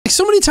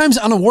so many times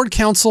on a ward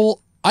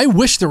council, I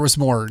wish there was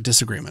more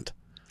disagreement.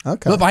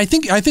 Okay. But I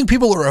think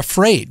people are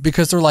afraid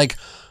because they're like,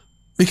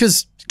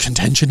 because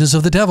contention is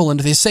of the devil, and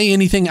if they say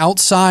anything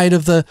outside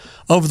of the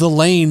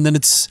lane, then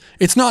it's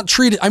not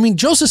treated. I mean,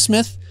 Joseph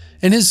Smith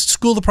and his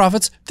School of the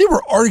Prophets, they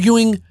were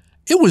arguing.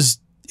 It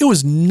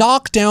was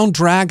knock down,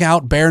 drag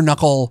out, bare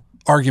knuckle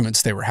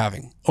arguments they were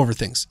having over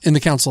things in the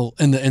council,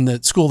 in the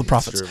School of the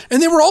Prophets,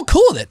 and they were all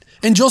cool with it.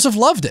 And Joseph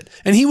loved it,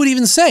 and he would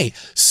even say,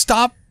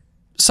 "Stop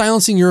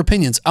silencing your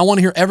opinions. I want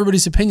to hear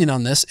everybody's opinion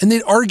on this." And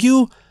they'd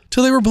argue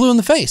till they were blue in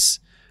the face,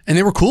 and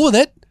they were cool with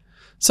it.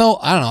 So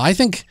I don't know. I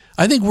think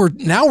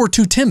we're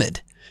too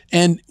timid,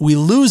 and we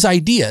lose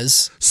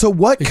ideas. So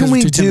what can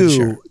we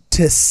do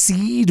to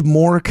seed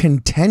more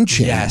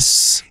contention?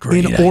 Yes,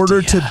 in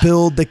order to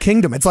build the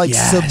kingdom. It's like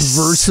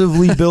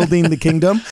subversively building the kingdom.